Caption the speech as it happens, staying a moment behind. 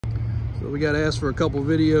So we got asked for a couple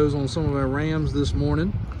videos on some of our Rams this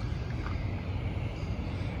morning.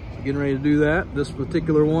 So getting ready to do that. This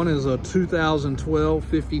particular one is a 2012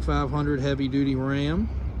 5500 heavy duty Ram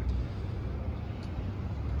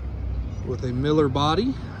with a Miller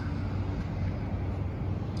body.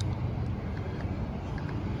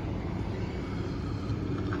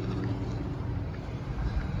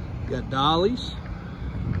 Got dollies,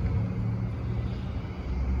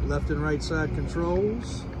 left and right side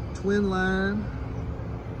controls, twin line,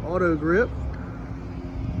 auto grip,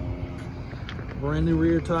 brand new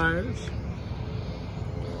rear tires.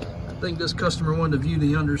 I think this customer wanted to view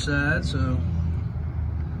the underside, so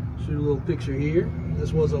shoot a little picture here.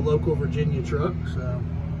 This was a local Virginia truck, so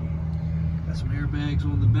got some airbags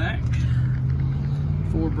on the back,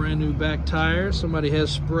 4 brand new back tires. Somebody has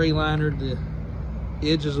spray linered the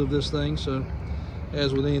edges of this thing, so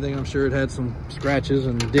as with anything, I'm sure it had some scratches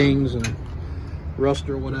and dings and rust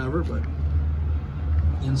or whatever, but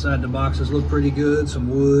inside the boxes look pretty good. Some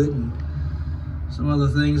wood and some other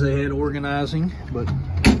things they had organizing, but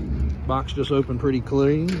box just opened pretty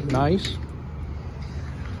clean, nice.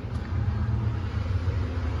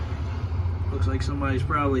 Looks like somebody's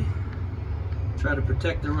probably tried to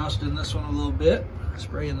protect the rust in this one a little bit,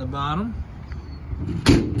 spraying the bottom.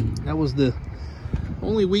 That was the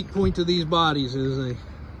only weak point to these bodies, is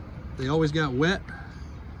they always got wet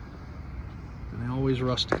and they always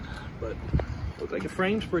rusted. But looks like the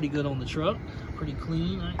frame's pretty good on the truck, pretty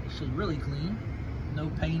clean, actually really clean. No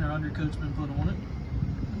paint or undercoat's been put on it.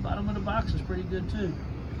 The bottom of the box is pretty good too.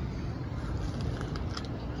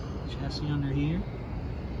 Chassis under here.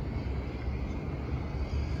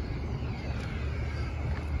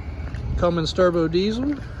 Cummins turbo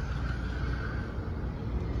diesel.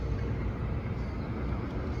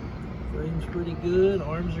 Frame's pretty good,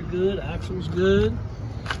 arms are good, axle's good.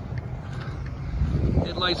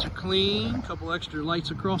 Headlights are clean, a couple extra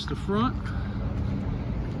lights across the front.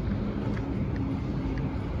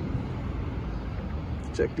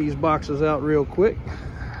 Check these boxes out real quick.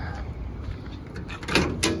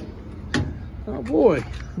 Oh boy,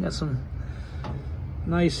 got some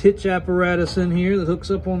nice hitch apparatus in here that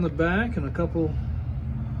hooks up on the back, and a couple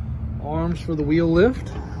arms for the wheel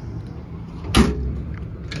lift.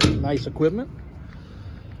 Nice equipment.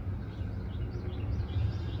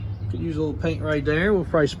 Could use a little paint right there. We'll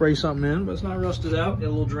probably spray something in, but it's not rusted out. Got a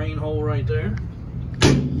little drain hole right there.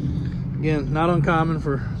 Again, not uncommon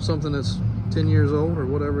for something that's 10 years old or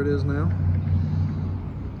whatever it is now.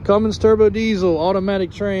 Cummins turbo diesel,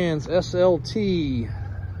 automatic trans, SLT.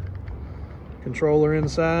 Controller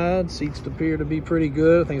inside. Seats appear to be pretty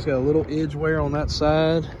good. I think it's got a little edge wear on that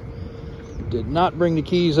side. Did not bring the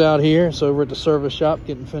keys out here. It's over at the service shop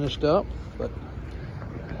getting finished up. But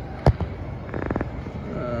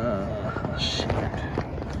shoot,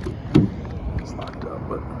 it's locked up,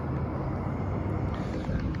 but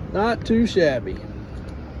not too shabby.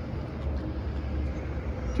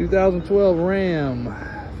 2012 Ram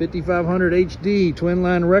 5500 HD twin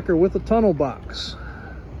line wrecker with a tunnel box.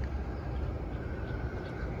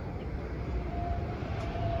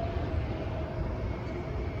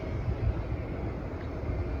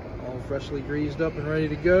 Freshly greased up and ready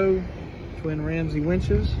to go. Twin Ramsey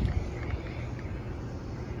winches.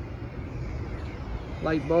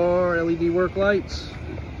 Light bar, LED work lights.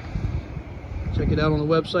 Check it out on the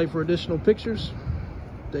website for additional pictures.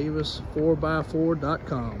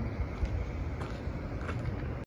 Davis4x4.com.